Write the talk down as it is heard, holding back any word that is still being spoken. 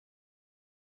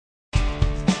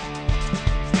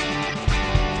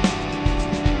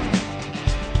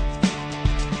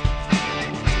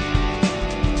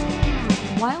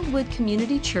Wildwood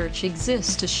Community Church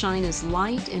exists to shine as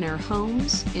light in our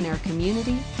homes, in our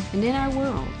community, and in our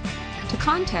world. To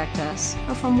contact us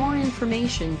or for more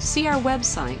information, see our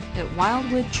website at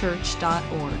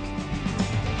wildwoodchurch.org.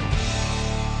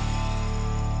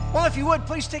 Well, if you would,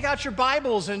 please take out your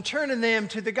Bibles and turn in them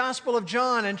to the Gospel of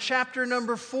John and chapter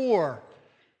number 4.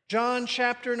 John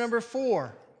chapter number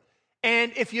 4.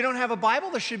 And if you don't have a Bible,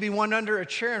 there should be one under a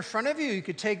chair in front of you. You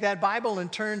could take that Bible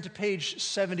and turn to page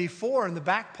 74 in the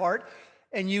back part,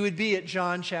 and you would be at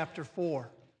John chapter 4.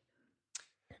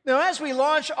 Now, as we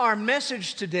launch our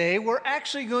message today, we're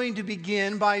actually going to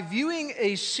begin by viewing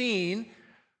a scene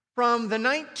from the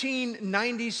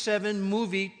 1997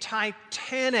 movie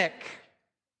Titanic.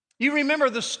 You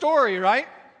remember the story, right?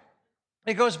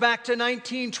 It goes back to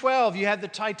 1912. You had the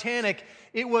Titanic.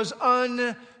 It was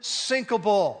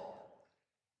unsinkable.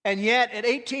 And yet, at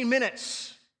 18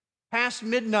 minutes past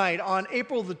midnight on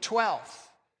April the 12th,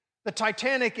 the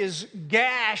Titanic is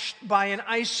gashed by an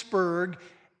iceberg,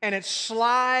 and it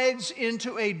slides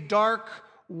into a dark,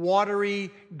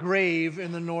 watery grave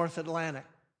in the North Atlantic.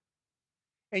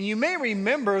 And you may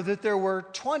remember that there were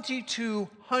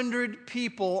 2,200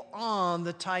 people on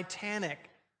the Titanic,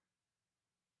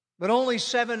 but only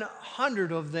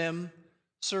 700 of them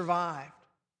survived.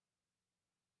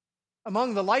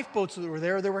 Among the lifeboats that were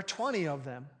there were 20 of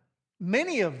them.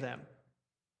 Many of them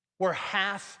were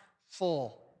half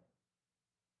full.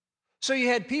 So you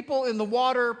had people in the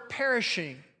water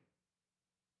perishing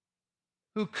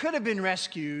who could have been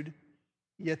rescued,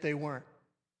 yet they weren't.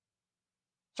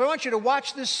 So I want you to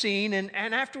watch this scene, and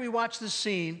after we watch this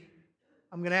scene,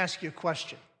 I'm going to ask you a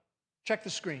question. Check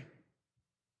the screen.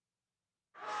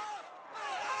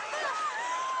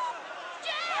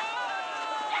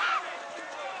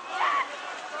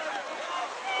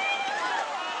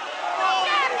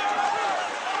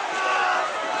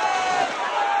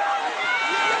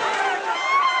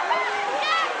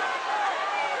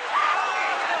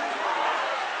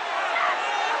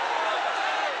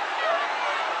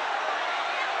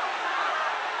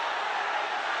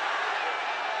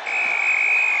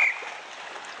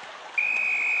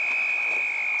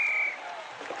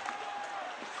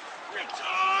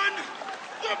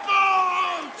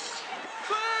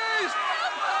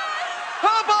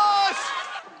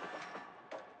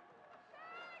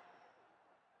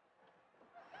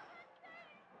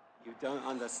 Don't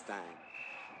understand.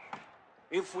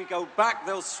 If we go back,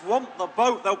 they'll swamp the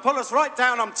boat. They'll pull us right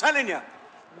down, I'm telling you.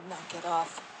 Knock it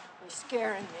off. You're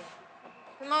scaring me.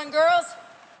 Come on, girls.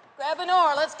 Grab an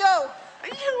oar. Let's go. Are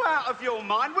you out of your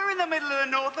mind? We're in the middle of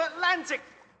the North Atlantic.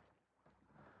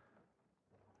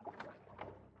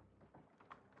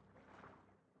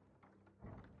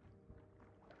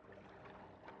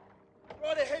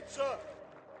 Right ahead, sir.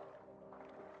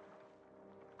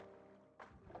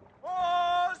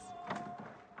 Pause!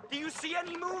 Do you see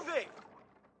any moving?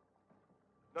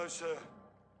 No, sir.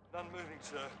 None moving,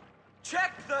 sir.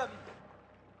 Check them!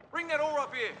 Bring that oar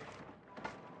up here.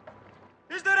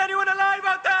 Is there anyone alive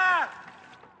out there?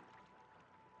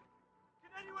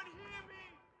 Can anyone hear me?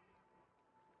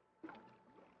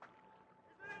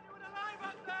 Is there anyone alive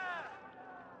out there?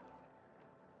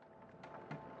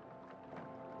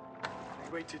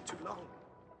 We waited too long.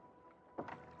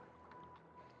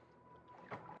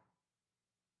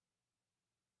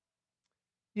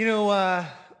 You know,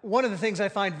 one of the things I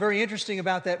find very interesting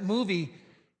about that movie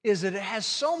is that it has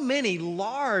so many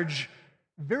large,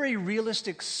 very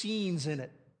realistic scenes in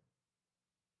it.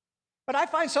 But I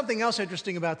find something else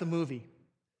interesting about the movie,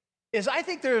 is I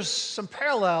think there's some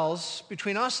parallels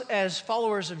between us as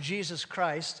followers of Jesus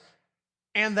Christ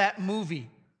and that movie.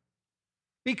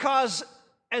 Because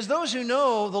as those who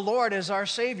know the Lord as our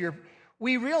Savior,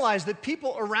 we realize that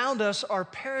people around us are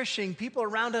perishing, people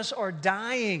around us are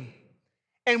dying.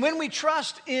 And when we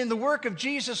trust in the work of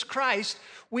Jesus Christ,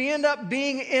 we end up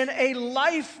being in a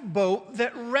lifeboat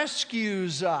that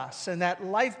rescues us. And that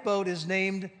lifeboat is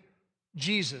named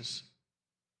Jesus.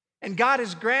 And God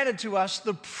has granted to us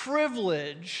the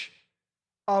privilege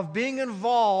of being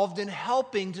involved in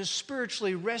helping to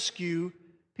spiritually rescue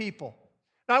people.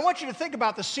 Now, I want you to think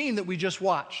about the scene that we just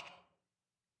watched.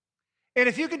 And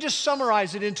if you could just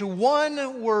summarize it into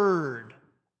one word,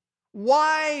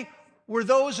 why were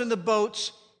those in the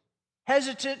boats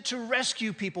hesitant to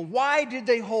rescue people? Why did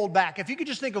they hold back? If you could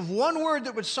just think of one word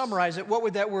that would summarize it, what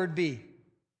would that word be?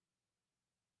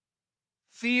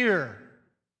 Fear.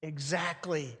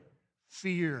 Exactly.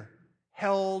 Fear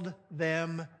held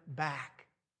them back.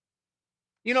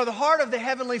 You know, the heart of the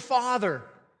Heavenly Father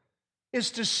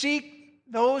is to seek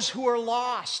those who are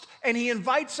lost, and He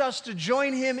invites us to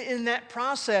join Him in that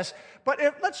process. But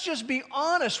let's just be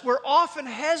honest, we're often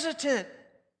hesitant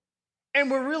And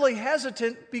we're really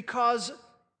hesitant because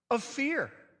of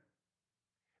fear.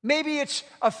 Maybe it's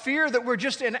a fear that we're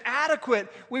just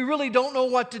inadequate. We really don't know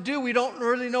what to do. We don't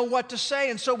really know what to say,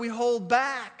 and so we hold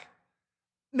back.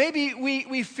 Maybe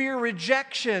we fear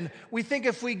rejection. We think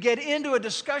if we get into a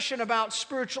discussion about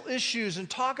spiritual issues and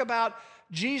talk about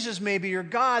Jesus maybe or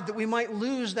God, that we might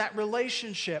lose that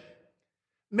relationship.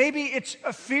 Maybe it's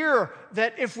a fear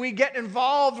that if we get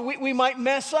involved, we might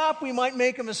mess up, we might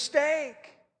make a mistake.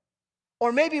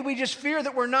 Or maybe we just fear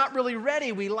that we're not really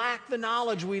ready. We lack the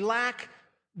knowledge, we lack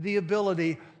the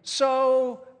ability.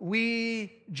 So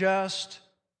we just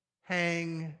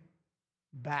hang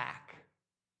back.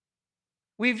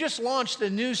 We've just launched a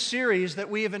new series that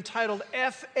we have entitled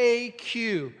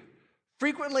FAQ,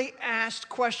 Frequently Asked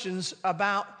Questions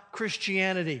About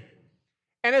Christianity.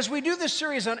 And as we do this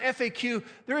series on FAQ,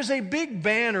 there is a big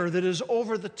banner that is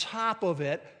over the top of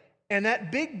it, and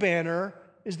that big banner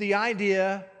is the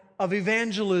idea of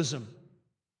evangelism.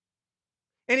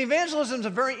 And evangelism is a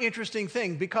very interesting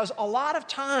thing because a lot of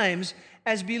times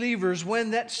as believers,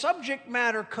 when that subject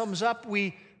matter comes up,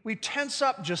 we tense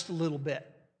up just a little bit.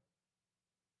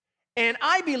 And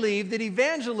I believe that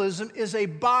evangelism is a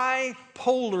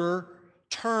bipolar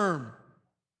term.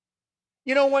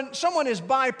 You know, when someone is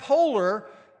bipolar,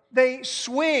 they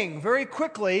swing very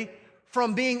quickly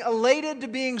from being elated to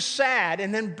being sad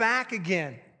and then back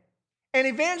again. And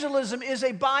evangelism is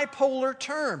a bipolar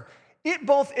term. It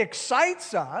both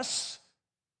excites us,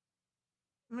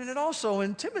 it also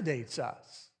intimidates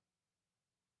us.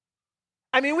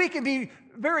 We can be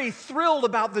very thrilled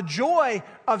about the joy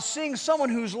of seeing someone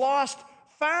who's lost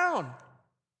found.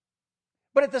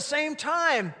 But at the same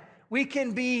time, we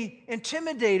can be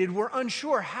intimidated. We're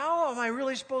unsure. How am I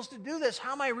really supposed to do this?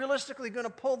 How am I realistically going to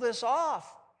pull this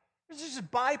off? This is a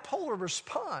bipolar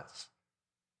response.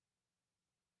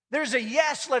 There's a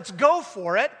yes, let's go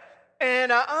for it.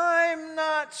 And I'm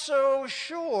not so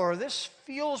sure. This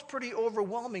feels pretty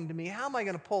overwhelming to me. How am I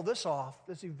going to pull this off,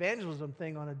 this evangelism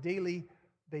thing, on a daily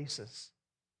basis?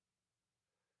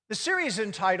 The series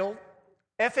entitled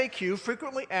FAQ,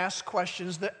 Frequently Asked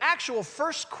Questions. The actual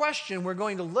first question we're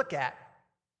going to look at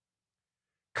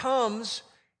comes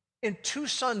in 2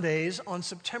 Sundays on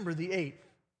September the 8th.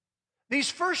 These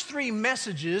first 3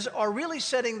 messages are really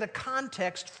setting the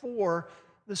context for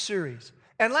the series.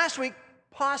 And last week,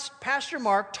 Pastor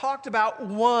Mark talked about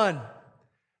one,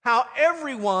 how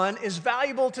everyone is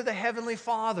valuable to the Heavenly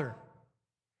Father,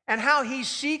 and how He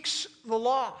seeks the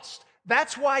lost.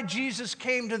 That's why Jesus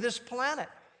came to this planet.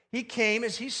 He came,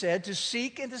 as He said, to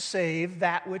seek and to save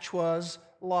that which was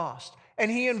lost. And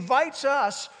He invites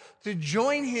us to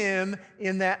join Him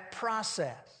in that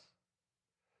process.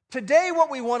 Today, what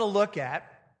we want to look at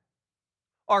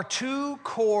are 2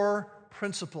 core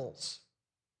principles.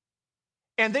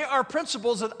 And they are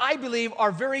principles that I believe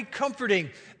are very comforting.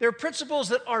 They're principles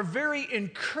that are very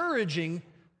encouraging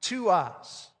to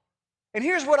us. And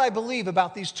here's what I believe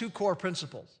about these 2 core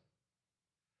principles.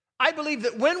 I believe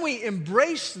that when we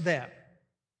embrace them,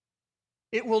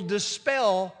 it will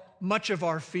dispel much of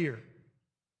our fear.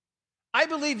 I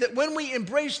believe that when we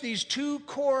embrace these 2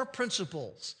 core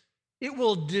principles, it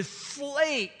will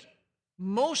deflate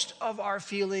most of our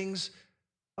feelings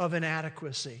of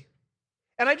inadequacy.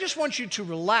 And I just want you to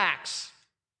relax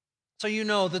so you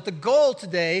know that the goal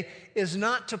today is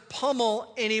not to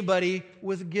pummel anybody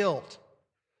with guilt.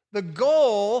 The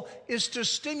goal is to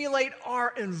stimulate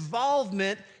our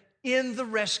involvement in the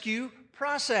rescue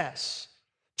process,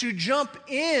 to jump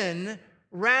in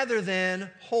rather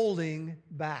than holding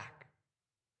back.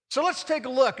 So let's take a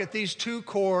look at these 2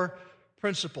 core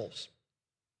principles.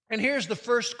 And here's the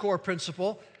first core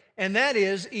principle, and that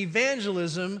is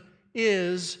evangelism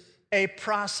is a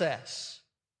process.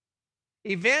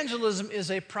 Evangelism is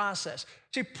a process.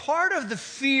 See, part of the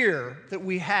fear that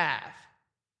we have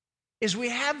is we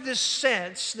have this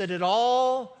sense that it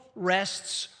all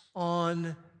rests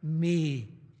on me.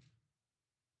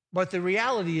 But the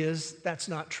reality is that's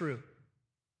not true.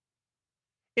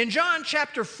 In John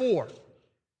chapter 4,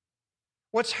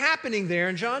 what's happening there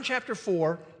in John chapter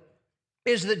 4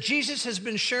 is that Jesus has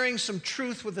been sharing some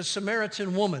truth with a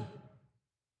Samaritan woman.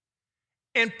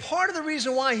 And part of the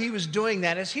reason why He was doing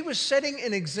that is He was setting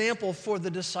an example for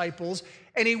the disciples,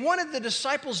 and He wanted the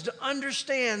disciples to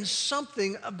understand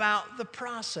something about the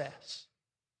process.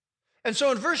 And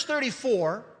so in verse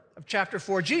 34 of chapter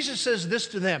 4, Jesus says this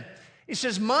to them. He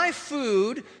says, "My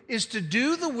food is to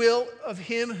do the will of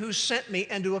Him who sent me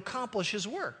and to accomplish His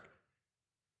work.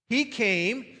 He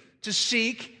came to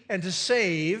seek and to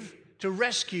save, to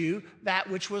rescue that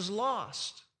which was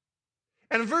lost."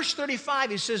 And in verse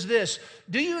 35, He says this,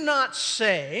 "Do you not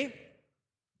say,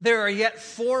 There are yet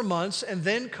 4 months, and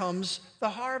then comes the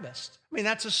harvest. I mean,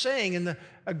 that's a saying in the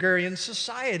agrarian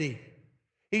society.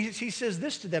 He says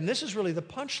this to them. This is really the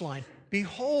punchline.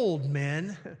 Behold,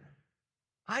 men,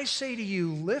 I say to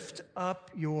you, lift up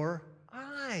your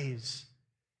eyes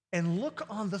and look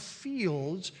on the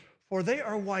fields, for they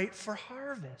are white for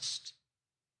harvest.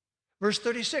 Verse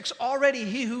 36, already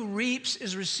he who reaps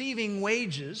is receiving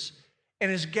wages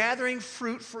and is gathering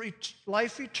fruit for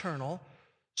life eternal,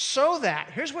 so that,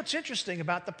 here's what's interesting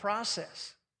about the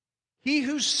process, he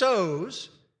who sows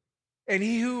and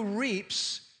he who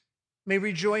reaps may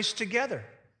rejoice together.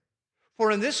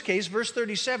 For in this case, verse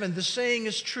 37, the saying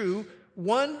is true,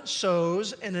 one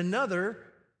sows and another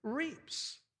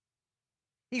reaps.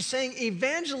 He's saying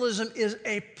evangelism is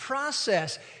a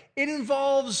process. It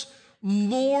involves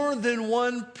more than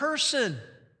one person.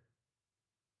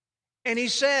 And he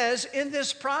says in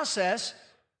this process,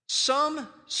 some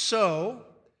sow,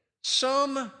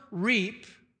 some reap,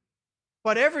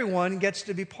 but everyone gets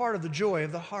to be part of the joy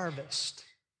of the harvest.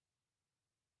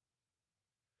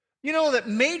 You know that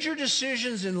major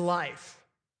decisions in life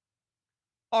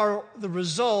are the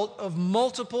result of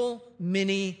multiple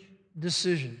mini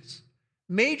decisions.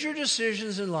 Major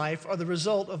decisions in life are the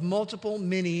result of multiple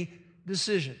mini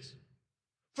decisions.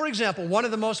 For example, one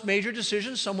of the most major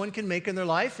decisions someone can make in their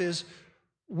life is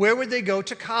where would they go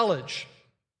to college?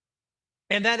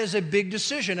 And that is a big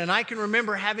decision, and I can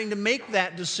remember having to make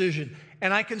that decision,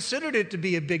 and I considered it to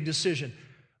be a big decision.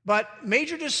 But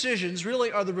major decisions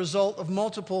really are the result of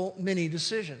multiple mini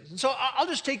decisions. And so I'll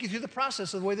just take you through the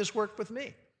process of the way this worked with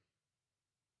me.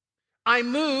 I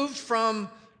moved from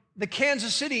the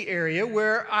Kansas City area,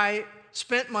 where I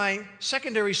spent my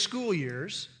secondary school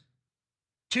years,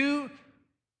 to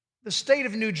the state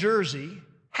of New Jersey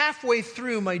halfway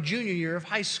through my junior year of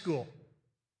high school.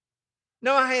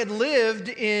 Now, I had lived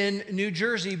in New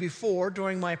Jersey before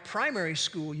during my primary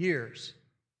school years,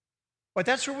 but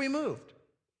that's where we moved.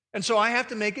 And so I have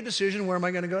to make a decision, where am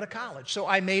I going to go to college? So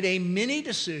I made a mini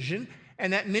decision,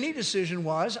 and that mini decision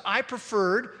was I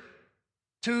preferred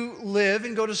to live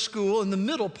and go to school in the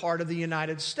middle part of the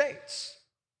United States.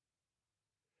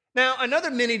 Now,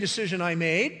 another mini decision I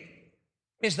made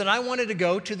is that I wanted to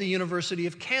go to the University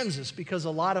of Kansas, because a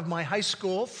lot of my high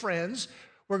school friends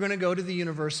were going to go to the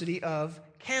University of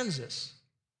Kansas.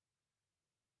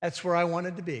 That's where I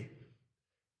wanted to be.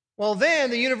 Well, then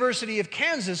the University of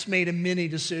Kansas made a mini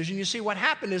decision. You see, what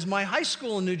happened is my high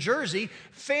school in New Jersey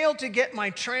failed to get my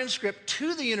transcript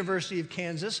to the University of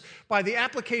Kansas by the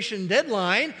application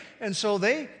deadline, and so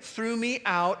they threw me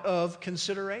out of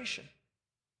consideration.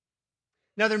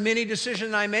 Another mini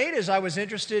decision I made is I was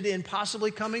interested in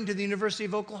possibly coming to the University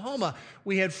of Oklahoma.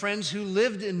 We had friends who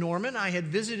lived in Norman. I had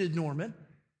visited Norman.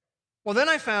 Well, then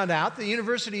I found out the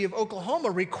University of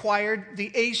Oklahoma required the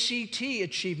ACT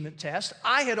achievement test.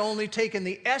 I had only taken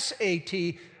the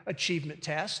SAT achievement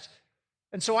test.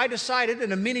 And so I decided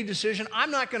in a mini decision, I'm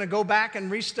not going to go back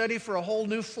and restudy for a whole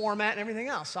new format and everything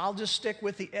else. I'll just stick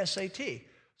with the SAT.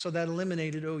 So that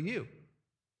eliminated OU.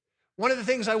 One of the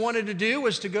things I wanted to do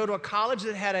was to go to a college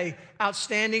that had an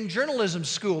outstanding journalism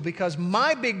school, because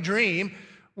my big dream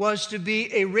was to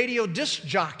be a radio disc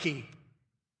jockey.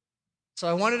 So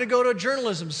I wanted to go to a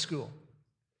journalism school.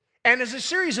 And as a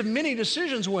series of mini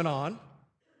decisions went on,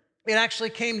 it actually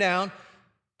came down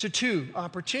to two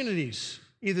opportunities,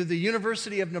 either the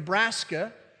University of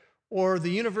Nebraska or the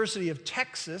University of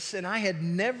Texas, and I had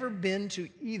never been to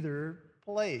either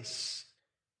place.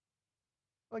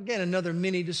 Again, another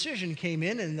mini decision came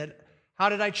in, and that how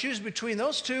did I choose between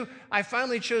those two? I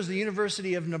finally chose the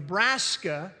University of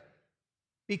Nebraska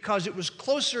because it was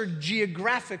closer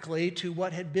geographically to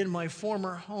what had been my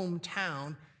former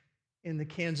hometown in the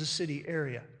Kansas City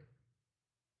area.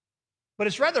 But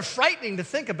it's rather frightening to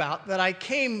think about that I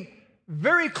came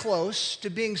very close to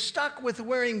being stuck with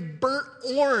wearing burnt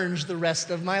orange the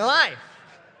rest of my life.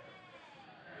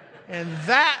 And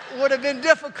that would have been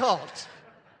difficult.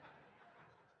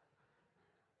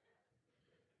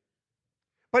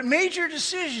 But major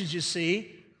decisions, you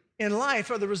see, in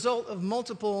life are the result of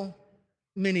multiple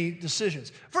mini decisions.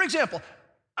 For example,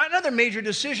 another major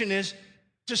decision is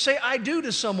to say I do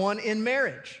to someone in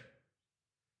marriage.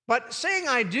 But saying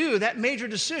I do, that major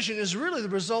decision, is really the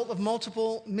result of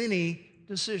multiple mini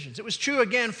decisions. It was true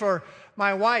again for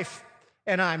my wife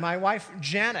and I, my wife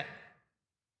Janet.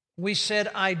 We said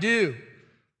I do.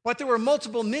 But there were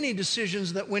multiple mini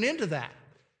decisions that went into that.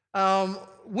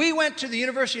 We went to the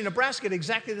University of Nebraska at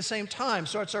exactly the same time.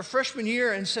 So it's our freshman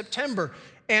year in September.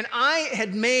 And I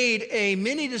had made a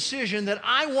mini decision that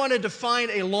I wanted to find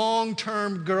a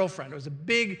long-term girlfriend. It was a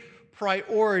big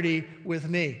priority with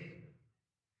me.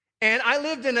 And I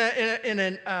lived in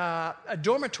a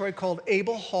dormitory called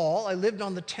Abel Hall. I lived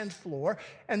on the 10th floor.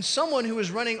 And someone who was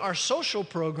running our social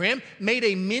program made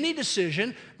a mini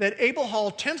decision that Abel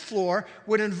Hall, 10th floor,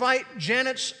 would invite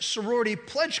Janet's sorority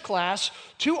pledge class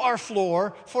to our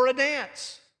floor for a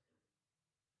dance.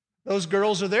 Those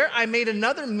girls are there. I made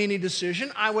another mini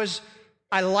decision. I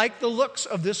liked the looks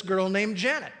of this girl named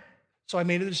Janet. So I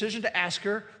made a decision to ask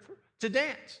her to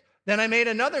dance. Then I made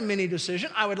another mini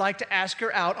decision. I would like to ask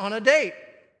her out on a date.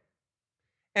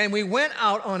 And we went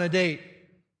out on a date.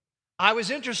 I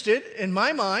was interested, in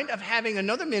my mind, of having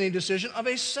another mini decision of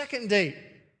a second date.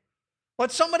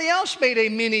 But somebody else made a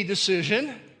mini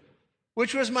decision,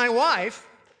 which was my wife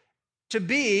to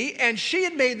be, and she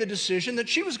had made the decision that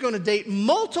she was going to date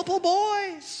multiple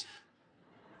boys.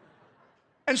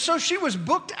 And so she was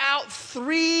booked out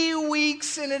 3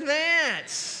 weeks in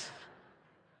advance.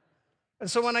 And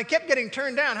so when I kept getting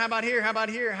turned down, how about here, how about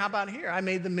here, how about here, I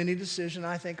made the mini decision,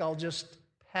 I think I'll just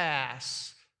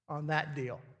pass on that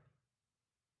deal.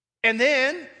 And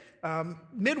then,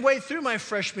 midway through my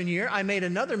freshman year, I made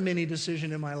another mini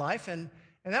decision in my life, and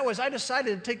that was I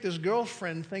decided to take this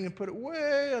girlfriend thing and put it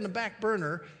way on the back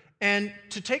burner and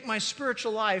to take my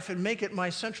spiritual life and make it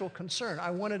my central concern. I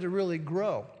wanted to really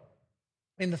grow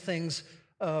in the things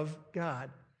of God.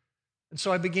 And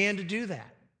so I began to do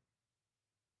that.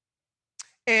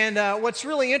 And what's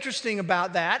really interesting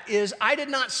about that is I did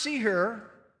not see her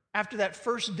after that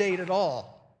first date at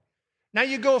all. Now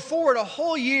you go forward a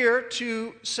whole year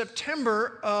to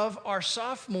September of our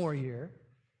sophomore year,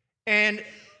 and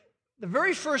the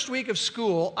very first week of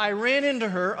school, I ran into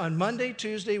her on Monday,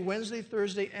 Tuesday, Wednesday,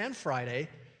 Thursday, and Friday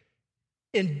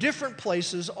in different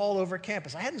places all over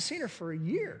campus. I hadn't seen her for a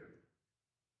year.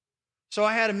 So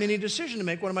I had a mini decision to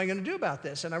make. What am I going to do about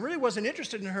this? And I really wasn't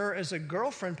interested in her as a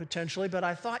girlfriend potentially, but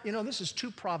I thought, this is too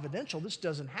providential. This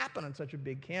doesn't happen on such a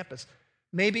big campus.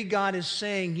 Maybe God is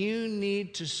saying you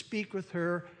need to speak with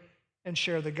her and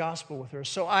share the gospel with her.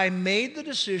 So I made the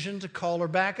decision to call her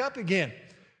back up again,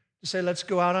 to say, let's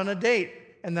go out on a date.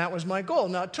 And that was my goal.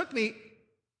 Now, it took me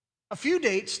a few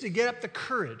dates to get up the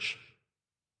courage.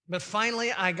 But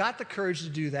finally, I got the courage to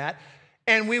do that.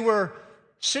 And we were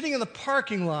sitting in the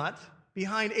parking lot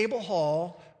behind Abel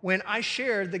Hall when I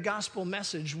shared the gospel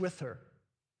message with her.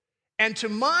 And to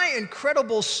my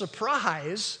incredible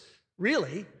surprise,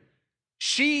 really,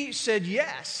 she said,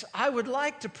 yes, I would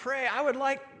like to pray. I would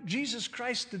like Jesus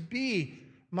Christ to be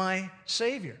my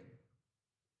Savior.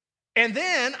 And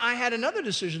then I had another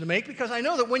decision to make, because I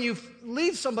know that when you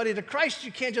lead somebody to Christ,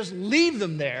 you can't just leave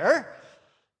them there.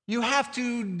 You have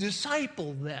to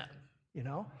disciple them,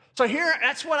 So here,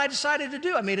 that's what I decided to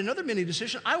do. I made another mini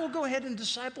decision. I will go ahead and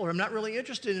disciple her. I'm not really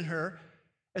interested in her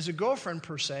as a girlfriend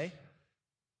per se.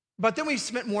 But then we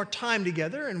spent more time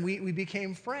together, and we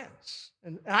became friends.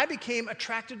 And I became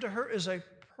attracted to her as a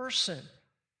person.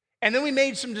 And then we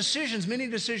made some decisions, many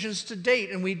decisions to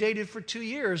date, and we dated for 2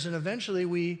 years, and eventually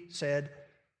we said,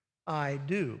 I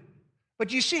do.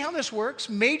 But you see how this works?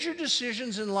 Major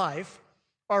decisions in life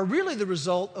are really the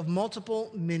result of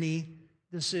multiple mini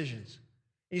decisions.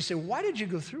 And you say, why did you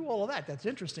go through all of that? That's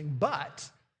interesting. But,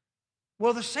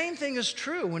 well, the same thing is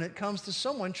true when it comes to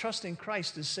someone trusting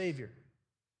Christ as Savior.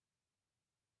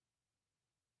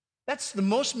 That's the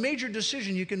most major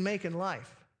decision you can make in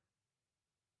life.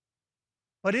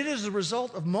 But it is the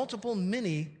result of multiple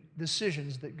mini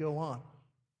decisions that go on.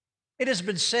 It has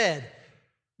been said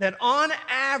that on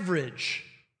average,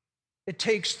 it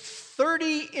takes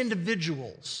 30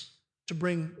 individuals to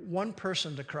bring one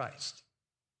person to Christ.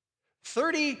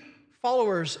 30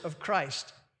 followers of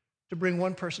Christ to bring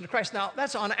one person to Christ. Now,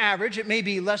 that's on average. It may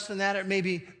be less than that, or it may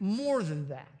be more than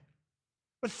that.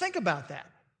 But think about that.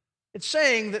 It's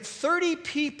saying that 30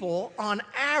 people on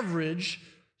average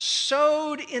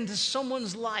sowed into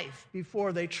someone's life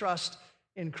before they trust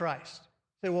in Christ.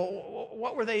 Say, well,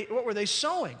 what were they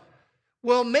sowing?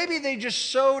 Well, maybe they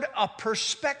just sowed a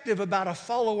perspective about a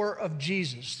follower of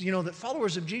Jesus. That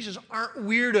followers of Jesus aren't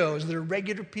weirdos. They're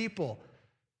regular people.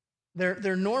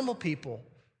 They're normal people,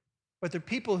 but they're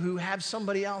people who have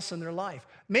somebody else in their life.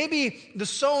 Maybe the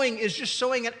sowing is just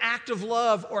sowing an act of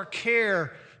love or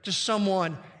care to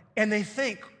someone, and they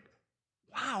think,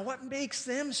 wow, what makes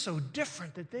them so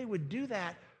different that they would do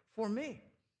that for me?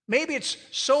 Maybe it's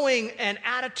sowing an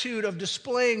attitude of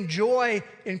displaying joy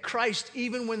in Christ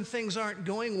even when things aren't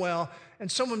going well,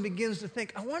 and someone begins to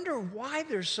think, I wonder why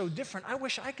they're so different. I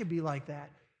wish I could be like that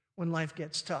when life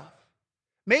gets tough.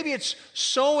 Maybe it's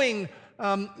sowing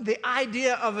the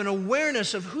idea of an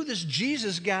awareness of who this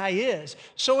Jesus guy is,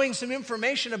 sowing some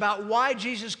information about why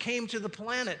Jesus came to the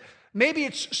planet. Maybe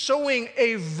it's sowing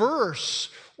a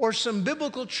verse or some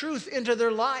biblical truth into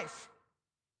their life.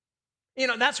 You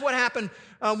know, that's what happened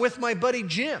with my buddy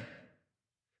Jim,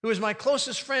 who was my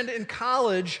closest friend in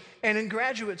college and in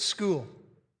graduate school.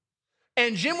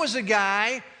 And Jim was a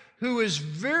guy who was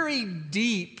very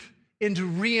deep into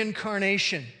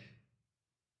reincarnation.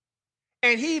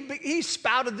 And he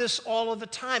spouted this all of the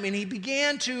time, and he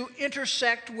began to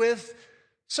intersect with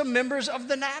some members of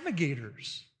the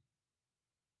Navigators.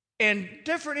 And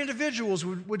different individuals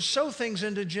would sow things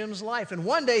into Jim's life. And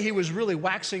one day he was really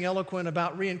waxing eloquent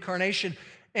about reincarnation,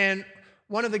 and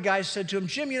one of the guys said to him,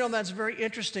 Jim, you know, that's very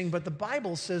interesting, but the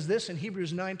Bible says this in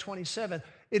Hebrews 9:27,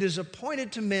 it is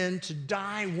appointed to men to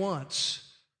die once,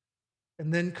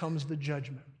 and then comes the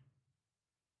judgment.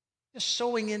 Just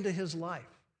sowing into his life.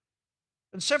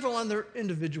 And several other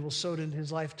individuals sowed into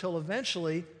his life till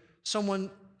eventually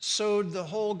someone sowed the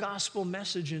whole gospel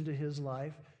message into his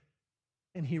life,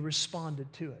 and he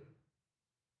responded to it.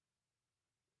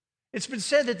 It's been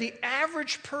said that the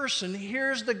average person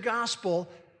hears the gospel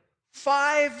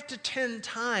 5 to 10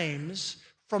 times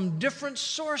from different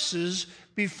sources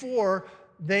before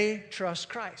they trust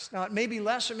Christ. Now, it may be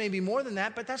less or maybe more than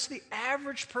that, but that's the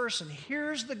average person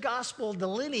hears the gospel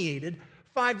delineated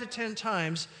 5 to 10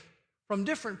 times from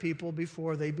different people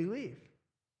before they believe.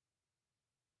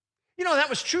 You know, that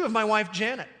was true of my wife,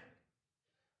 Janet.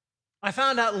 I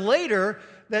found out later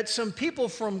that some people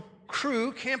from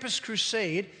Cru, Campus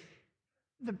Crusade,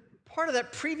 the part of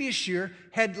that previous year,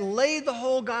 had laid the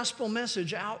whole gospel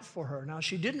message out for her. Now,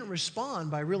 she didn't respond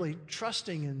by really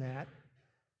trusting in that,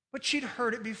 but she'd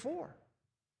heard it before.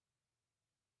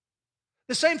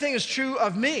 The same thing is true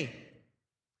of me.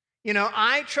 You know,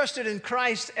 I trusted in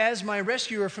Christ as my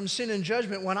rescuer from sin and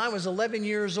judgment when I was 11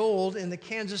 years old in the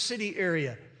Kansas City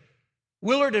area.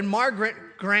 Willard and Margaret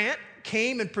Grant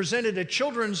came and presented a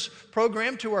children's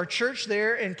program to our church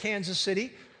there in Kansas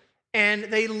City, and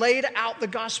they laid out the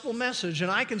gospel message. And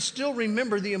I can still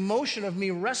remember the emotion of me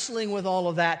wrestling with all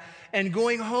of that and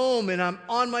going home, and I'm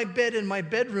on my bed in my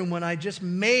bedroom when I just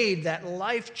made that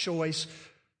life choice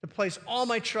to place all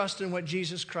my trust in what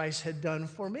Jesus Christ had done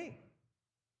for me.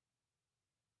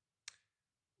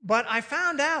 But I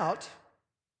found out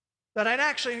that I'd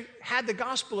actually had the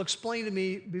gospel explained to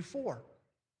me before,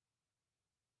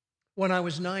 when I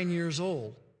was 9 years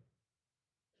old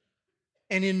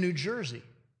and in New Jersey.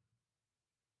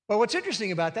 But what's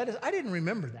interesting about that is I didn't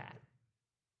remember that.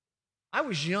 I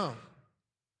was young.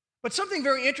 But something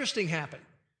very interesting happened.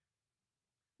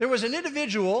 There was an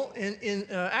individual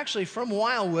actually from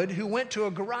Wildwood who went to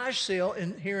a garage sale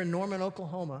here in Norman,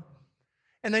 Oklahoma.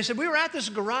 And they said, we were at this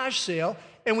garage sale,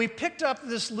 and we picked up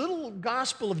this little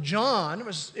Gospel of John.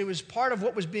 It was part of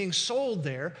what was being sold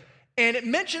there. And it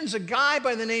mentions a guy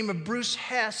by the name of Bruce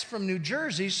Hess from New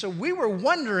Jersey, so we were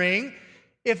wondering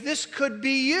if this could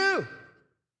be you.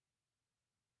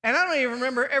 And I don't even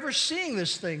remember ever seeing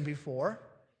this thing before.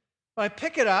 I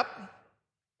pick it up,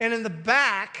 and in the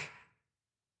back,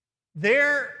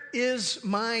 there is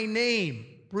my name,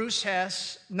 Bruce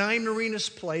Hess, 9 Marinas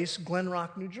Place, Glen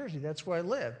Rock, New Jersey. That's where I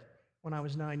lived when I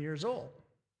was 9 years old.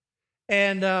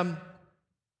 And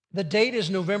the date is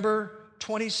November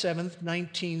 27th,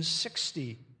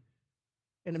 1960.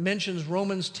 And it mentions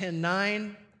Romans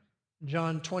 10:9,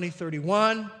 John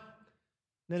 20:31.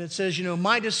 Then it says,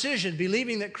 my decision,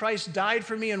 believing that Christ died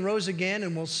for me and rose again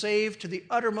and will save to the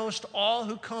uttermost all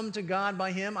who come to God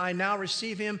by him, I now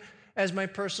receive him as my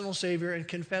personal Savior and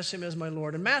confess him as my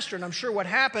Lord and Master. And I'm sure what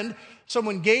happened,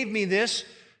 someone gave me this,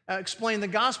 explained the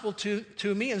gospel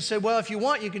to me and said, well, if you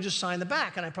want, you can just sign the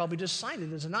back. And I probably just signed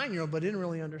it as a 9-year-old, but didn't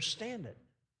really understand it.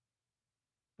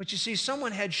 But you see,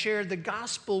 someone had shared the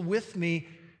gospel with me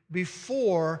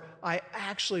before I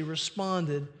actually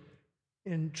responded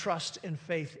in trust and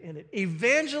faith in it.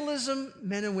 Evangelism,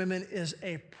 men and women, is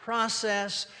a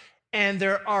process, and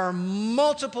there are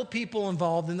multiple people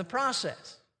involved in the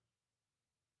process.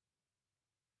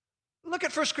 Look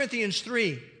at 1 Corinthians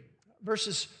 3,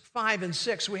 verses 5 and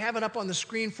 6. We have it up on the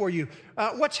screen for you.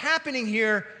 What's happening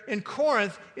here in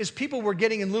Corinth is people were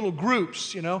getting in little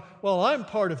groups, Well, I'm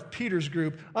part of Peter's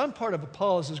group. I'm part of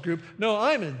Apollos' group. No,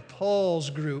 I'm in Paul's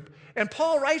group. And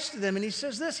Paul writes to them and he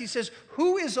says this. He says,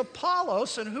 who is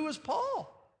Apollos and who is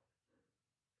Paul?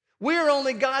 We are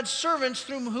only God's servants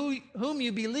through whom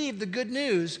you believe the good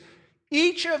news.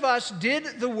 Each of us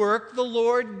did the work the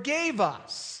Lord gave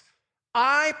us.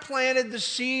 I planted the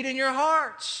seed in your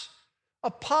hearts.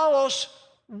 Apollos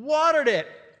watered it.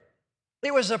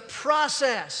 It was a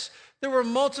process. There were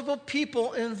multiple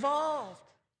people involved.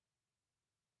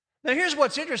 Now, here's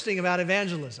what's interesting about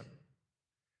evangelism.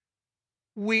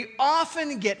 We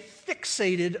often get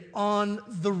fixated on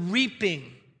the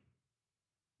reaping.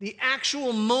 the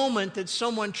actual moment that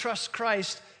someone trusts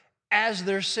Christ as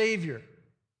their Savior.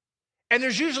 And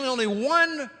there's usually only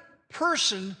one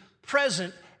person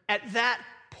present at that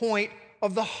point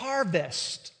of the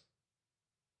harvest.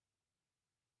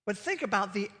 But think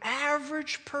about the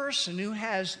average person who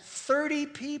has 30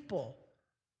 people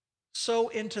sow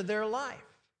into their life.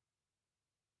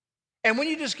 And when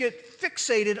you just get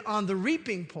fixated on the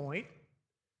reaping point,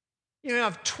 you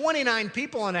have 29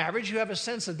 people on average who have a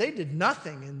sense that they did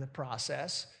nothing in the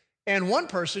process, and one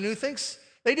person who thinks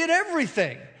they did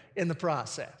everything in the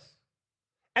process.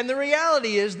 And the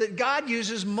reality is that God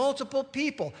uses multiple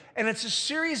people, and it's a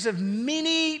series of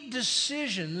mini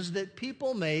decisions that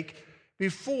people make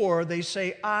before they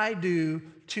say, I do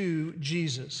to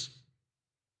Jesus.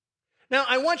 Now,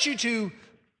 I want you to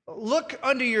look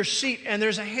under your seat, and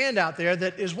there's a handout there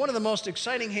that is one of the most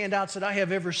exciting handouts that I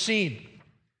have ever seen.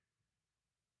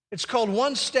 It's called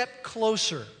One Step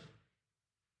Closer,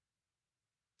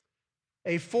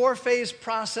 a 4-phase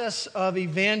process of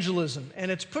evangelism.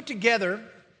 And it's put together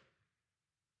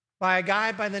by a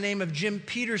guy by the name of Jim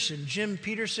Peterson. Jim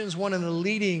Peterson's one of the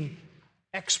leading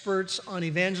experts on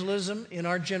evangelism in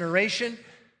our generation,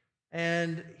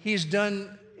 and he's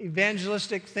done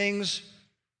evangelistic things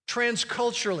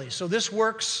transculturally. So this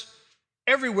works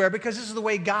everywhere because this is the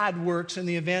way God works in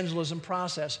the evangelism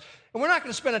process. And we're not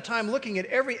going to spend a time looking at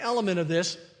every element of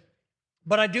this,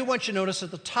 but I do want you to notice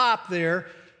at the top there,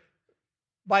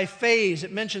 by phase,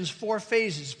 it mentions 4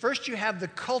 phases. First, you have the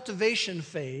cultivation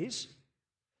phase.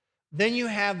 Then you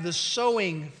have the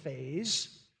sowing phase.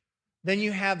 Then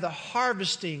you have the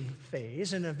harvesting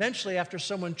phase. And eventually, after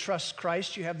someone trusts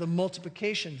Christ, you have the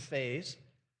multiplication phase.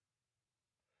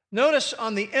 Notice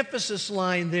on the emphasis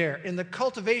line there, in the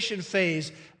cultivation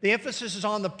phase, the emphasis is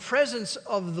on the presence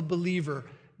of the believer,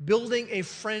 building a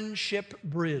friendship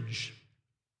bridge.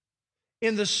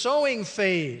 In the sowing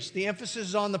phase, the emphasis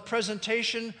is on the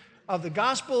presentation of the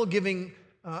gospel, giving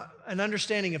an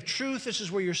understanding of truth. This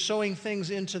is where you're sowing things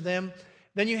into them.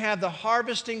 Then you have the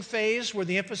harvesting phase, where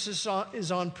the emphasis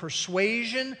is on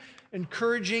persuasion,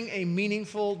 encouraging a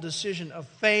meaningful decision of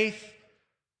faith.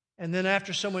 And then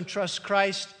after someone trusts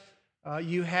Christ,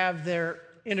 you have their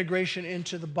integration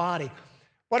into the body.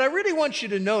 What I really want you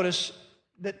to notice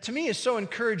that to me is so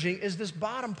encouraging is this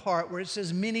bottom part where it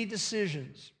says many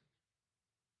decisions.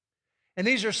 And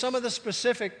these are some of the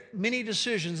specific many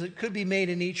decisions that could be made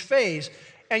in each phase.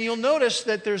 And you'll notice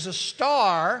that there's a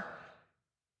star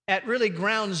at really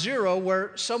ground zero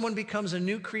where someone becomes a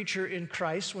new creature in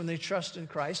Christ when they trust in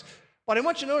Christ. But I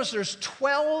want you to notice there's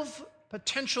 12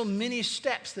 potential mini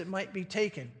steps that might be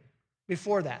taken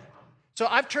before that. So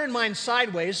I've turned mine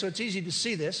sideways so it's easy to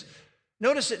see this.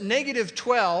 Notice at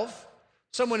 -12,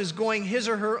 someone is going his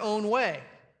or her own way.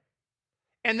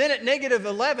 And then at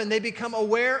 -11, they become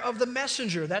aware of the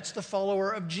messenger. That's the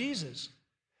follower of Jesus.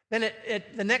 Then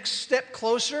at the next step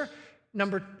closer,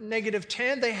 number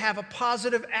 -10, they have a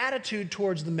positive attitude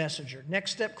towards the messenger.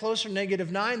 Next step closer,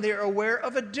 -9, they're aware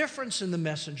of a difference in the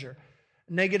messenger.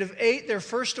 -8, they're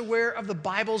first aware of the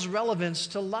Bible's relevance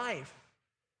to life.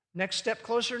 Next step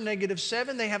closer,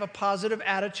 -7, they have a positive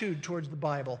attitude towards the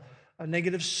Bible.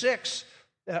 -6,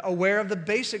 aware of the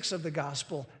basics of the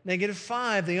gospel.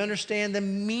 -5, they understand the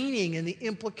meaning and the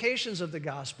implications of the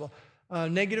gospel.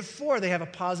 -4, they have a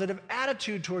positive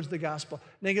attitude towards the gospel.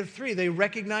 -3, they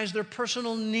recognize their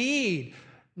personal need.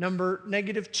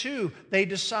 -2, they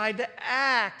decide to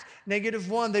act.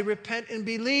 -1, they repent and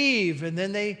believe, and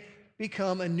then they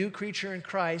become a new creature in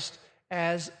Christ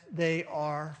as they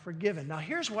are forgiven. Now,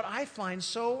 here's what I find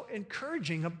so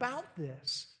encouraging about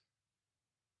this.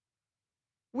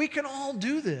 We can all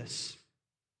do this.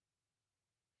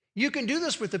 You can do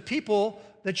this with the people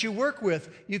that you work with.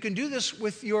 You can do this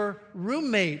with your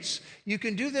roommates. You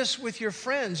can do this with your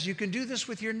friends. You can do this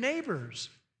with your neighbors.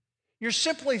 You're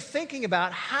simply thinking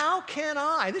about, how can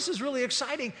I, this is really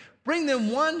exciting, bring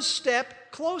them one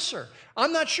step closer.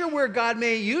 I'm not sure where God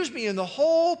may use me in the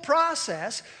whole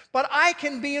process, but I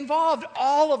can be involved.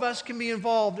 All of us can be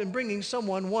involved in bringing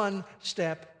someone one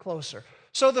step closer.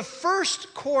 So the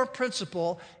first core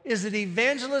principle is that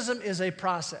evangelism is a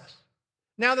process.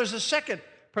 Now there's a second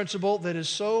principle that is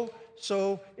so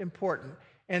important,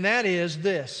 and that is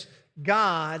this: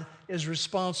 God is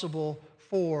responsible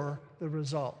for the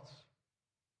results.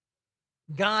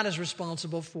 God is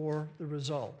responsible for the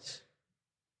results.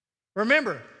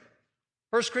 Remember,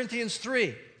 1 Corinthians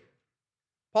 3,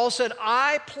 Paul said,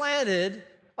 I planted,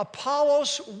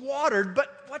 Apollos watered,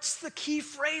 but what's the key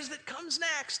phrase that comes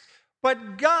next?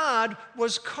 But God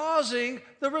was causing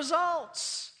the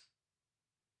results.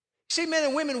 See, men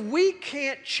and women, we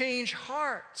can't change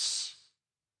hearts.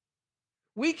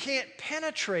 We can't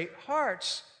penetrate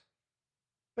hearts,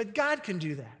 but God can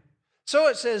do that. So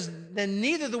it says, then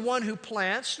neither the one who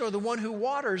plants nor the one who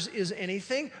waters is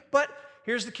anything, but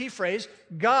here's the key phrase,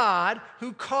 God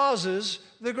who causes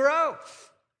the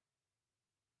growth.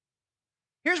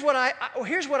 Here's what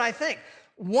I think.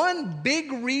 One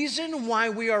big reason why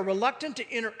we are reluctant to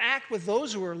interact with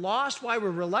those who are lost, why we're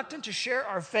reluctant to share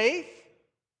our faith,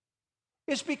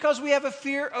 is because we have a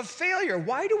fear of failure.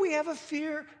 Why do we have a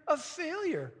fear of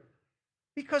failure?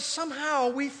 Because somehow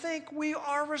we think we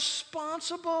are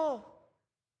responsible.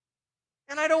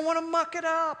 And I don't want to muck it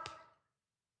up.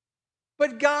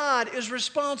 But God is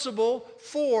responsible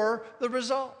for the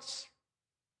results.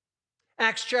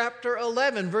 Acts chapter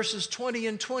 11, verses 20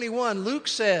 and 21, Luke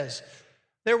says,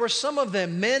 there were some of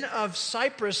them, men of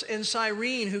Cyprus and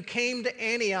Cyrene, who came to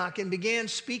Antioch and began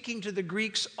speaking to the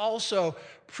Greeks also,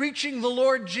 preaching the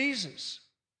Lord Jesus.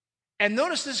 And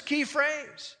notice this key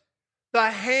phrase,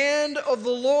 the hand of the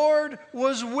Lord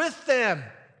was with them,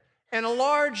 and a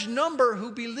large number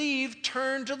who believed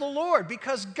turned to the Lord,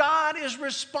 because God is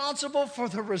responsible for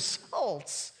the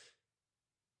results.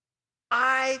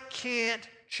 I can't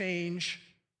change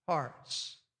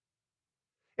hearts.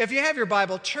 If you have your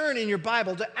Bible, turn in your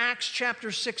Bible to Acts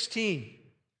chapter 16.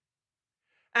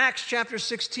 Acts chapter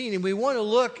 16, and we want to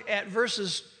look at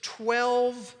verses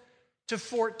 12 to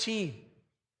 14.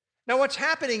 Now, what's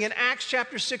happening in Acts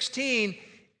chapter 16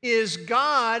 is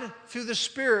God, through the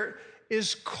Spirit,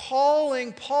 is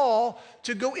calling Paul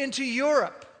to go into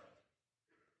Europe.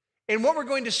 And what we're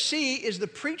going to see is the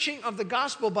preaching of the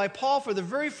gospel by Paul for the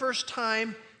very first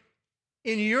time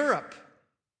in Europe.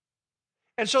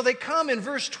 And so they come in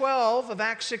verse 12 of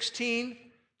Acts 16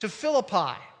 to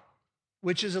Philippi,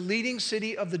 which is a leading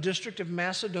city of the district of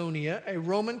Macedonia, a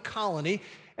Roman colony.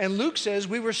 And Luke says,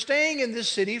 we were staying in this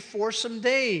city for some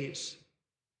days.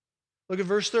 Look at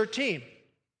verse 13.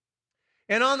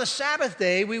 And on the Sabbath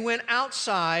day, we went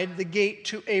outside the gate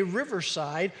to a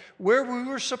riverside where we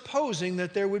were supposing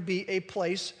that there would be a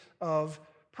place of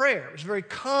prayer. It was very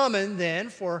common then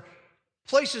for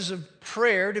places of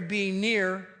prayer to be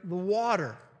near the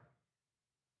water.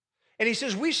 And he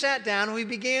says, we sat down and we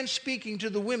began speaking to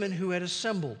the women who had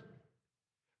assembled.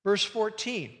 Verse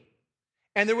 14.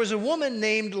 And there was a woman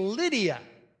named Lydia,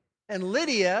 and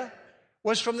Lydia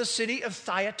was from the city of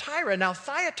Thyatira. Now,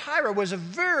 Thyatira was a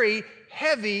very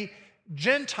heavy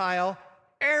Gentile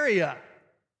area.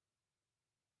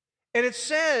 And it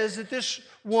says that this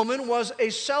woman was a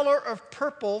seller of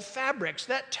purple fabrics.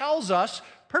 That tells us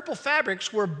purple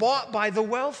fabrics were bought by the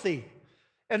wealthy.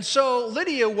 And so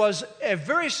Lydia was a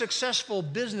very successful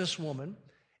businesswoman,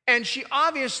 and she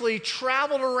obviously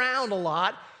traveled around a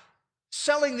lot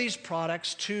selling these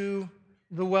products to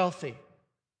the wealthy.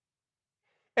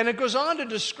 And it goes on to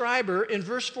describe her in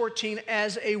verse 14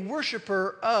 as a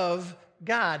worshiper of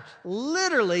God.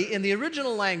 Literally, in the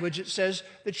original language, it says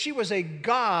that she was a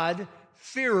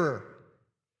God-fearer.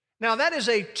 Now, that is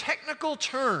a technical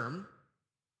term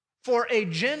for a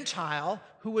Gentile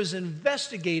who was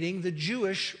investigating the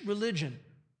Jewish religion.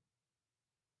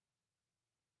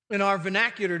 In our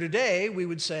vernacular today, we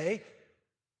would say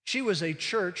she was a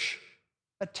church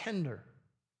attender.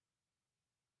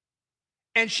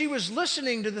 And she was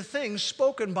listening to the things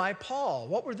spoken by Paul.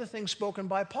 What were the things spoken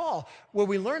by Paul? Well,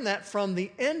 we learn that from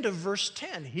the end of verse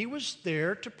 10. He was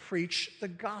there to preach the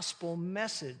gospel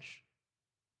message.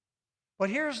 But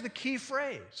here's the key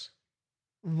phrase.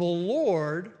 The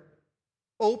Lord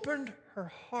opened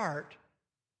her heart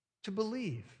to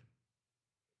believe.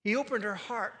 He opened her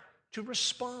heart to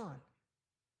respond.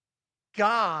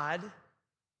 God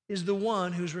is the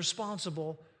one who's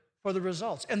responsible for the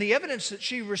results. And the evidence that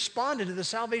she responded to the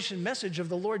salvation message of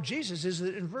the Lord Jesus is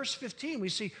that in verse 15 we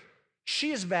see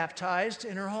she is baptized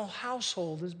and her whole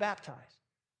household is baptized.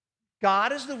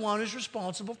 God is the one who's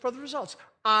responsible for the results.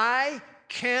 I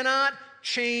cannot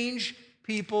change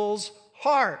people's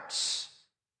hearts,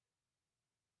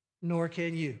 nor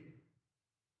can you.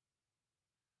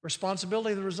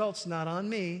 Responsibility of the results is not on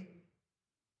me.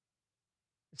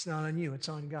 It's not on you. It's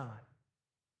on God.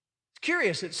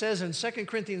 Curious, it says in 2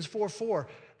 Corinthians 4:4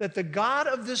 that the God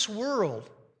of this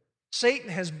world, Satan,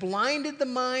 has blinded the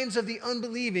minds of the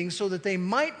unbelieving so that they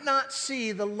might not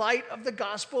see the light of the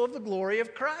gospel of the glory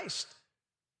of Christ.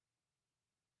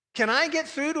 Can I get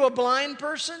through to a blind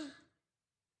person?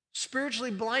 Spiritually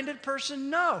blinded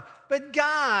person? No, but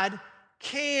God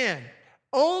can.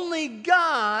 Only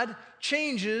God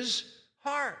changes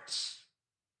hearts.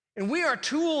 And we are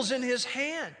tools in His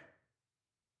hand.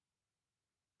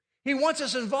 He wants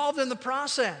us involved in the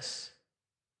process.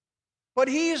 But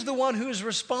he is the one who is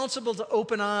responsible to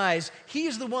open eyes. He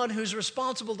is the one who's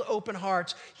responsible to open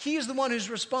hearts. He is the one who's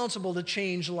responsible to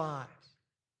change lives.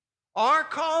 Our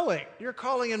calling, your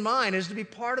calling and mine, is to be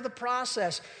part of the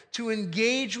process, to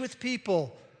engage with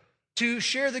people, to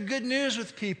share the good news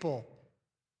with people,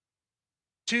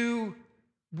 to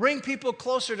bring people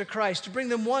closer to Christ, to bring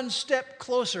them one step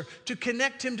closer, to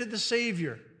connect him to the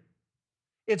Savior.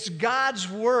 It's God's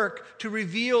work to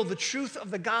reveal the truth of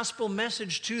the gospel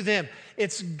message to them.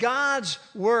 It's God's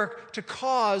work to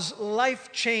cause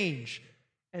life change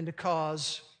and to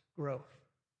cause growth.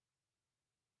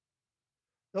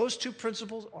 Those two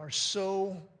principles are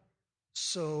so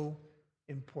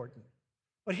important.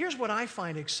 But here's what I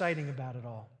find exciting about it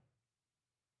all.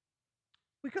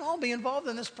 We can all be involved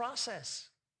in this process.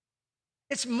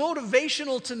 It's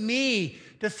motivational to me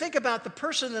to think about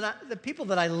the people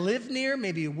that I live near,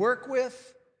 maybe work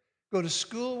with, go to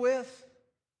school with.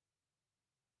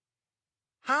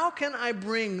 How can I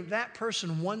bring that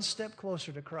person one step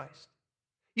closer to Christ?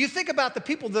 You think about the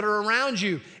people that are around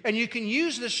you, and you can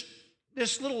use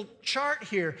this little chart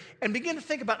here and begin to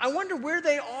think about, I wonder where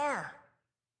they are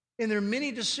in their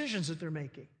many decisions that they're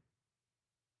making.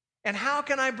 And how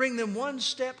can I bring them one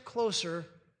step closer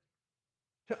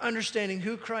to understanding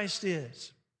who Christ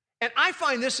is? And I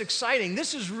find this exciting.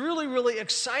 This is really, really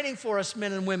exciting for us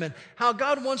men and women, how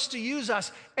God wants to use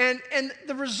us. And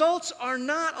the results are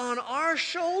not on our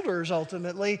shoulders,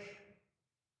 ultimately.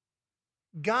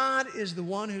 God is the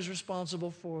one who's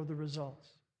responsible for the results.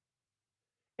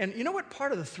 And you know what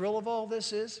part of the thrill of all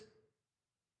this is?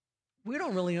 We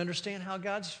don't really understand how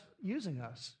God's using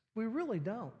us. We really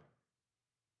don't.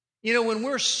 You know, when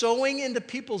we're sowing into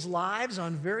people's lives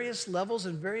on various levels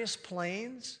and various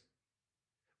planes,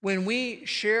 when we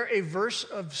share a verse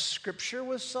of Scripture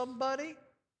with somebody,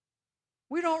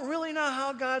 we don't really know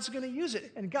how God's going to use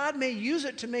it. And God may use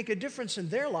it to make a difference in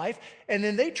their life, and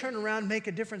then they turn around and make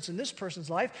a difference in this person's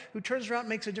life, who turns around and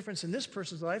makes a difference in this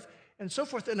person's life, and so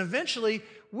forth. And eventually,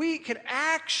 we could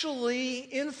actually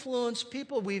influence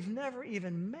people we've never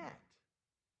even met.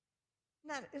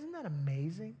 Isn't that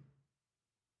amazing?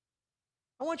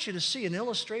 I want you to see an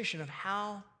illustration of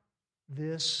how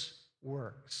this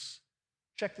works.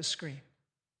 Check the screen.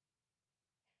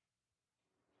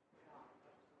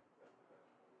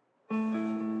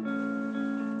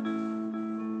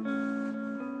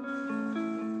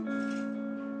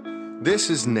 This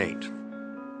is Nate.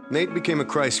 Nate became a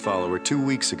Christ follower 2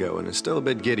 weeks ago and is still a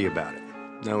bit giddy about it,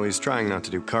 though he's trying not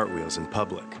to do cartwheels in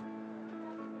public.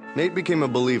 Nate became a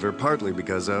believer partly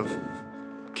because of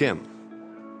Kim.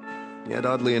 Yet,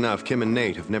 oddly enough, Kim and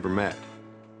Nate have never met.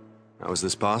 How is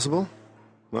this possible?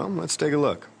 Well, let's take a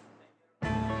look.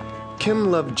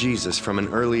 Kim loved Jesus from an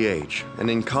early age, and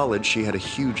in college she had a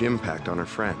huge impact on her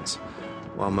friends.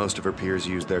 While most of her peers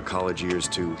used their college years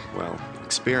to, well,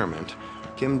 experiment,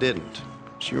 Kim didn't.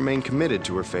 She remained committed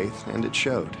to her faith, and it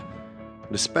showed.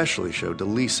 It especially showed to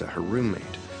Lisa, her roommate,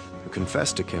 who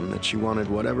confessed to Kim that she wanted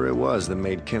whatever it was that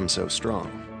made Kim so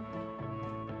strong.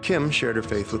 Kim shared her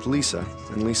faith with Lisa,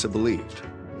 and Lisa believed.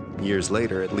 Years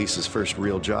later, at Lisa's first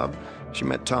real job, she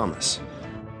met Thomas.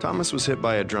 Thomas was hit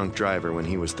by a drunk driver when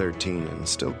he was 13 and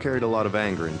still carried a lot of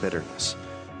anger and bitterness.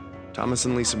 Thomas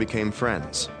and Lisa became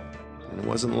friends, and it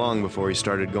wasn't long before he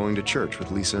started going to church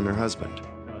with Lisa and her husband.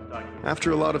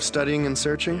 After a lot of studying and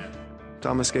searching,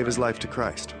 Thomas gave his life to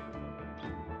Christ.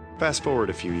 Fast forward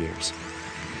a few years.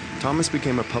 Thomas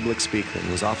became a public speaker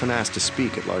and was often asked to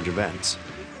speak at large events.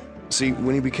 See,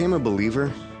 when he became a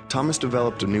believer, Thomas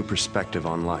developed a new perspective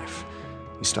on life.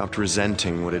 He stopped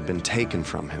resenting what had been taken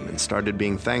from him and started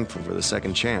being thankful for the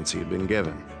second chance he had been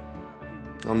given.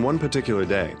 On one particular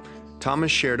day,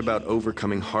 Thomas shared about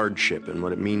overcoming hardship and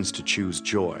what it means to choose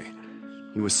joy.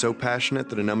 He was so passionate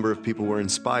that a number of people were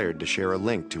inspired to share a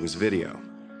link to his video.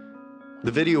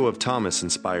 The video of Thomas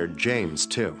inspired James,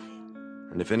 too.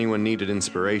 And if anyone needed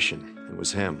inspiration, it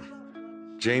was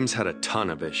him. James had a ton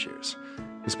of issues.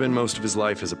 He spent most of his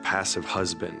life as a passive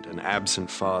husband, an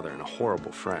absent father, and a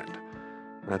horrible friend.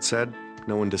 That said,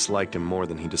 no one disliked him more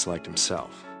than he disliked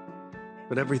himself.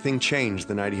 But everything changed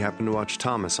the night he happened to watch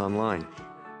Thomas online.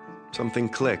 Something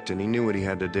clicked and he knew what he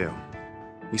had to do.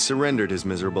 He surrendered his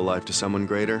miserable life to someone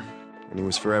greater, and he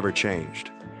was forever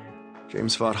changed.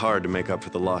 James fought hard to make up for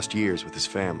the lost years with his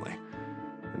family.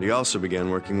 And he also began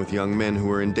working with young men who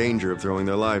were in danger of throwing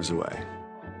their lives away.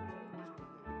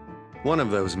 One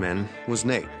of those men was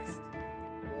Nate.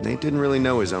 Nate didn't really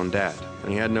know his own dad,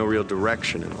 and he had no real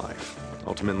direction in life,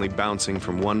 ultimately bouncing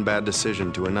from one bad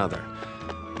decision to another.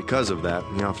 Because of that,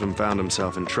 he often found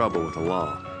himself in trouble with the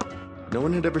law. No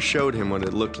one had ever showed him what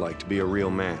it looked like to be a real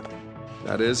man.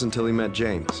 That is, until he met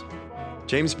James.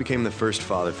 James became the first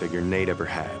father figure Nate ever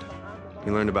had.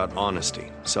 He learned about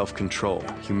honesty, self-control,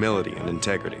 humility, and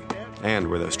integrity, and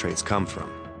where those traits come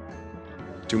from.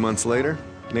 2 months later,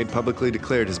 Nate publicly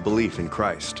declared his belief in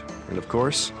Christ, and of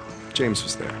course, James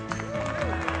was there.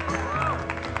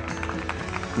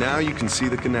 Now you can see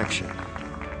the connection.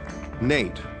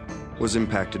 Nate was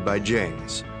impacted by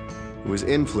James, who was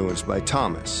influenced by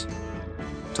Thomas.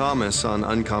 Thomas saw an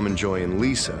uncommon joy in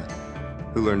Lisa,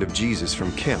 who learned of Jesus from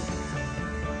Kim.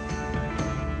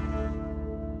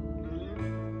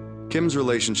 Kim's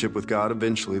relationship with God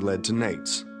eventually led to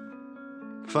Nate's.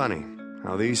 Funny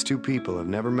how these two people have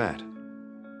never met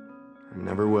and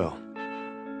never will.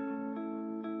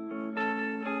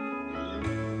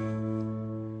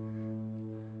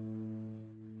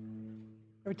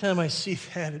 Every time I see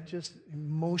that, it just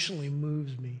emotionally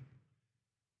moves me.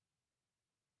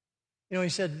 You know, he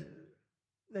said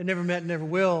they never met, never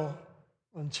will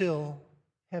until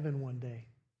heaven one day.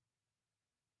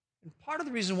 And part of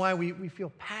the reason why we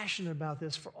feel passionate about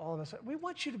this for all of us, we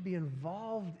want you to be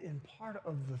involved in part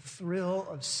of the thrill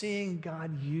of seeing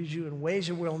God use you in ways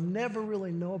that we'll never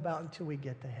really know about until we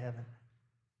get to heaven.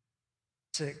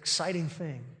 It's an exciting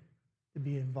thing to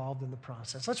be involved in the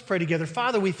process. Let's pray together.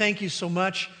 Father, we thank you so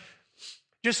much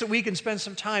just that we can spend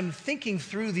some time thinking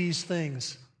through these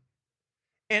things.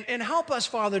 And help us,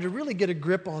 Father, to really get a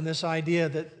grip on this idea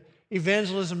that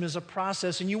evangelism is a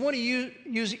process, and you want to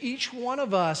use each one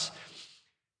of us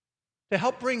to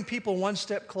help bring people one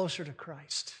step closer to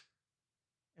Christ.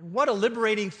 And what a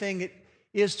liberating thing it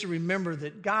is to remember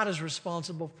that God is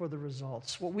responsible for the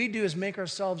results. What we do is make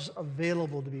ourselves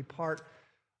available to be part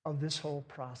of this whole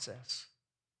process.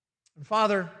 And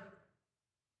Father,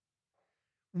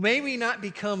 may we not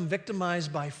become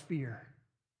victimized by fear.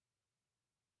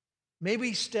 May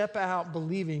we step out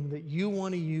believing that you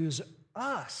want to use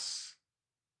us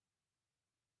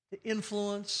to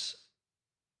influence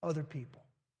other people.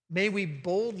 May we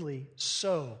boldly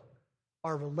sow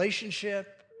our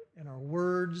relationship and our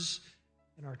words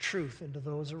and our truth into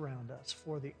those around us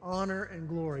for the honor and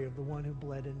glory of the one who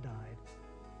bled and died.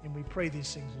 And we pray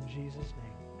these things in Jesus'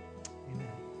 name.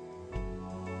 Amen.